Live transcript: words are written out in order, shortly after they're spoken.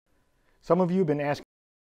Some of you have been asking.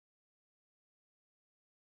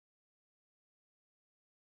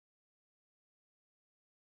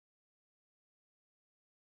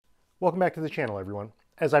 Welcome back to the channel, everyone.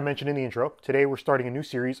 As I mentioned in the intro, today we're starting a new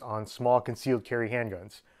series on small concealed carry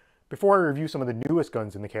handguns. Before I review some of the newest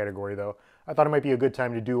guns in the category though, I thought it might be a good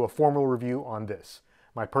time to do a formal review on this,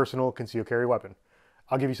 my personal concealed carry weapon.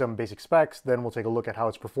 I'll give you some basic specs, then we'll take a look at how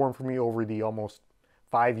it's performed for me over the almost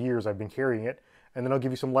 5 years I've been carrying it, and then I'll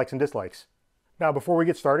give you some likes and dislikes. Now, before we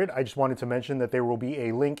get started, I just wanted to mention that there will be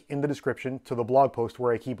a link in the description to the blog post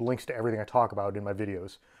where I keep links to everything I talk about in my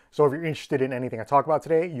videos. So if you're interested in anything I talk about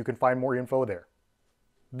today, you can find more info there.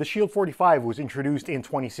 The Shield 45 was introduced in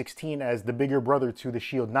 2016 as the bigger brother to the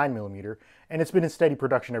Shield 9mm, and it's been in steady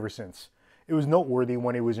production ever since. It was noteworthy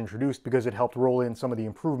when it was introduced because it helped roll in some of the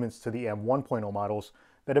improvements to the M1.0 models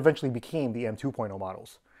that eventually became the M2.0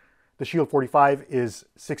 models. The Shield 45 is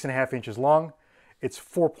 6.5 inches long, it's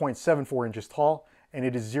 4.74 inches tall, and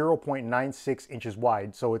it is 0.96 inches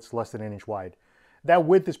wide, so it's less than an inch wide. That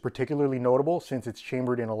width is particularly notable since it's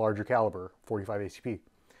chambered in a larger caliber, 45 ACP.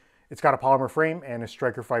 It's got a polymer frame and a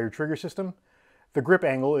striker-fired trigger system. The grip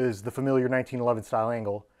angle is the familiar 1911 style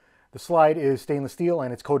angle. The slide is stainless steel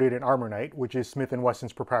and it's coated in Armornite, which is Smith &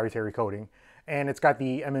 Wesson's proprietary coating. And it's got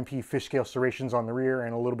the M&P fish scale serrations on the rear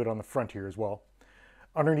and a little bit on the front here as well.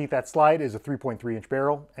 Underneath that slide is a 3.3 inch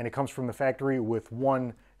barrel, and it comes from the factory with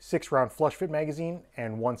one 6-round flush fit magazine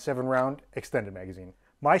and one 7-round extended magazine.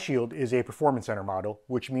 My Shield is a Performance Center model,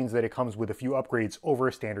 which means that it comes with a few upgrades over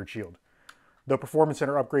a standard Shield. The Performance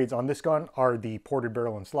Center upgrades on this gun are the ported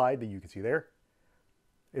barrel and slide that you can see there.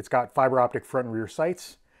 It's got fiber optic front and rear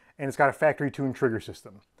sights, and it's got a factory tuned trigger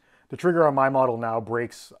system. The trigger on my model now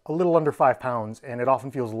breaks a little under 5 pounds, and it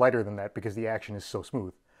often feels lighter than that because the action is so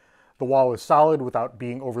smooth. The wall is solid without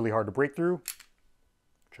being overly hard to break through.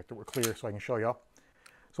 Check that we're clear so I can show y'all.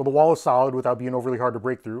 So the wall is solid without being overly hard to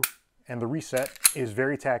break through, and the reset is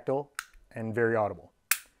very tactile and very audible.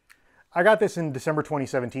 I got this in December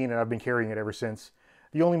 2017 and I've been carrying it ever since.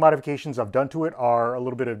 The only modifications I've done to it are a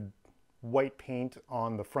little bit of white paint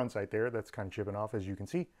on the front sight there, that's kind of chipping off as you can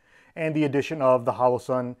see, and the addition of the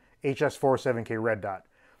Holosun HS47K red dot.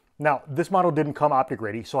 Now, this model didn't come optic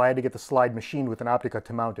ready, so I had to get the slide machined with an Optica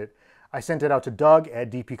to mount it. I sent it out to Doug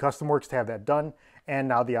at DP Custom Works to have that done, and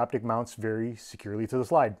now the optic mounts very securely to the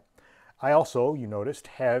slide. I also, you noticed,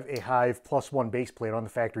 have a Hive +1 base plate on the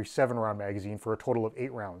factory 7-round magazine for a total of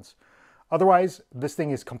 8 rounds. Otherwise, this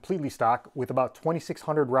thing is completely stock with about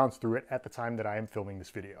 2,600 rounds through it at the time that I am filming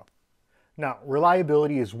this video. Now,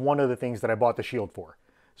 reliability is one of the things that I bought the Shield for.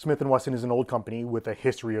 Smith & Wesson is an old company with a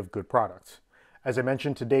history of good products. As I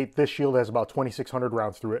mentioned, to date, this Shield has about 2,600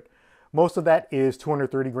 rounds through it. Most of that is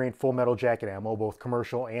 230 grain full metal jacket ammo, both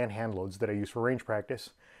commercial and hand loads that I use for range practice,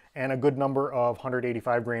 and a good number of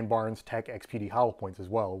 185 grain Barnes Tech XPD hollow points as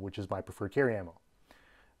well, which is my preferred carry ammo.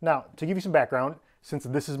 Now, to give you some background, since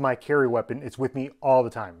this is my carry weapon, it's with me all the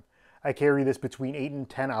time. I carry this between 8 and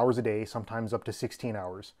 10 hours a day, sometimes up to 16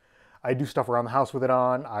 hours. I do stuff around the house with it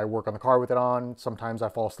on, I work on the car with it on, sometimes I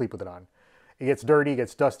fall asleep with it on. It gets dirty, it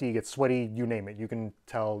gets dusty, it gets sweaty, you name it. You can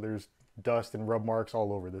tell there's dust and rub marks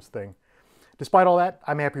all over this thing. Despite all that,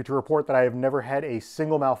 I'm happy to report that I have never had a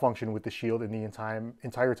single malfunction with the Shield in the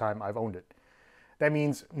entire time I've owned it. That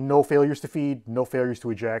means no failures to feed, no failures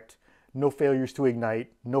to eject, no failures to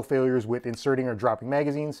ignite, no failures with inserting or dropping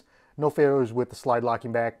magazines, no failures with the slide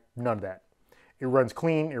locking back, none of that. It runs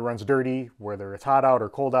clean, it runs dirty, whether it's hot out or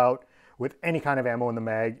cold out, with any kind of ammo in the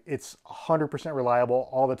mag. It's 100% reliable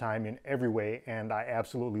all the time in every way, and I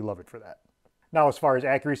absolutely love it for that. Now, as far as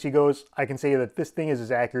accuracy goes, I can say that this thing is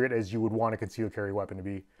as accurate as you would want a concealed carry weapon to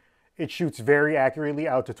be. It shoots very accurately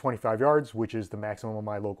out to 25 yards, which is the maximum of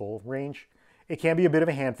my local range. It can be a bit of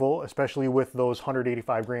a handful, especially with those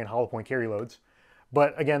 185 grain hollow point carry loads.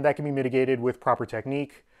 But again, that can be mitigated with proper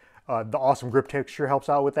technique. The awesome grip texture helps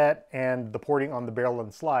out with that, and the porting on the barrel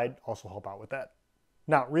and slide also help out with that.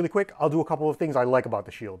 Now, really quick, I'll do a couple of things I like about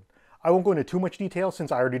the Shield. I won't go into too much detail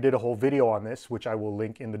since I already did a whole video on this, which I will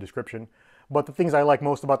link in the description. But the things I like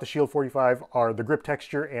most about the Shield 45 are the grip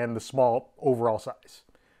texture and the small overall size.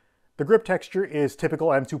 The grip texture is typical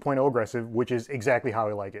M2.0 aggressive, which is exactly how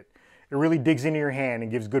I like it. It really digs into your hand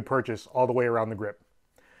and gives good purchase all the way around the grip.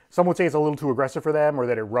 Some would say it's a little too aggressive for them or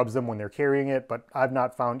that it rubs them when they're carrying it, but I've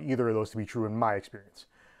not found either of those to be true in my experience.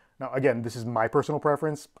 Now again, this is my personal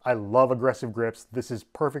preference. I love aggressive grips. This is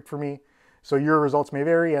perfect for me. So your results may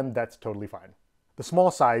vary, and that's totally fine. The small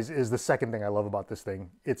size is the second thing I love about this thing.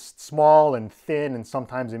 It's small and thin, and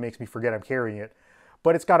sometimes it makes me forget I'm carrying it.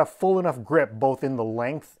 But it's got a full enough grip, both in the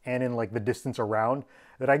length and in like the distance around,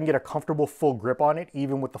 that I can get a comfortable full grip on it,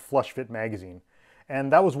 even with the flush fit magazine.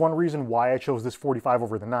 And that was one reason why I chose this 45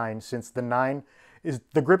 over the 9, since the 9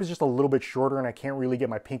 the grip is just a little bit shorter and I can't really get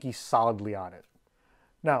my pinky solidly on it.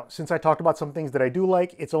 Now, since I talked about some things that I do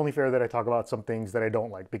like, it's only fair that I talk about some things that I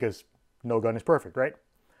don't like, because no gun is perfect, right?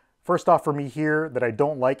 First off, for me here, that I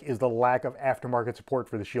don't like is the lack of aftermarket support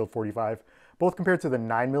for the Shield 45, both compared to the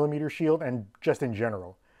 9mm Shield and just in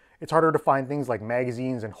general. It's harder to find things like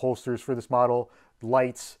magazines and holsters for this model,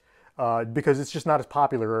 lights, because it's just not as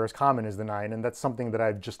popular or as common as the 9, and that's something that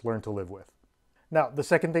I've just learned to live with. Now, the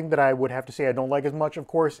second thing that I would have to say I don't like as much, of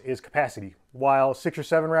course, is capacity. While 6 or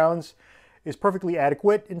 7 rounds is perfectly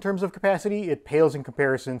adequate in terms of capacity, it pales in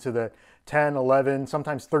comparison to the 10, 11,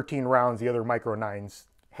 sometimes 13 rounds the other Micro 9s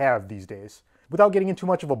have these days. Without getting into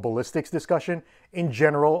much of a ballistics discussion, in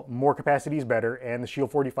general, more capacity is better, and the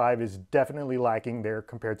Shield 45 is definitely lacking there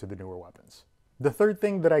compared to the newer weapons. The third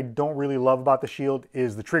thing that I don't really love about the Shield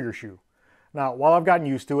is the trigger shoe. Now, while I've gotten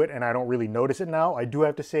used to it and I don't really notice it now, I do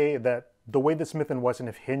have to say that the way that Smith & Wesson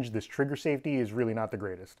have hinged this trigger safety is really not the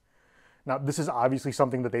greatest. Now, this is obviously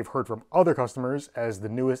something that they've heard from other customers, as the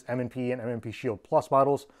newest M&P and M&P Shield Plus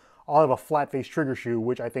models all have a flat face trigger shoe,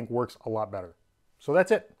 which I think works a lot better. So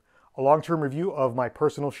that's it. A long-term review of my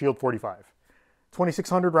personal Shield 45.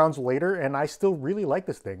 2,600 rounds later, and I still really like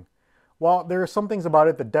this thing. While there are some things about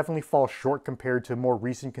it that definitely fall short compared to more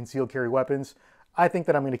recent concealed carry weapons, I think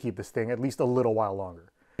that I'm going to keep this thing at least a little while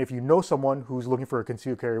longer. If you know someone who's looking for a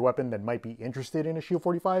concealed carry weapon that might be interested in a Shield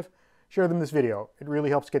 45, share them this video. It really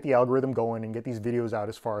helps get the algorithm going and get these videos out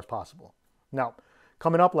as far as possible. Now,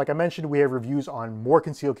 coming up, like I mentioned, we have reviews on more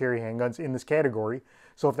concealed carry handguns in this category,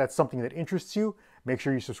 so if that's something that interests you, make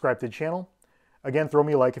sure you subscribe to the channel. Again, throw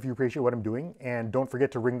me a like if you appreciate what I'm doing, and don't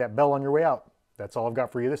forget to ring that bell on your way out. That's all I've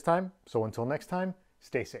got for you this time, so until next time,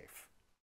 stay safe.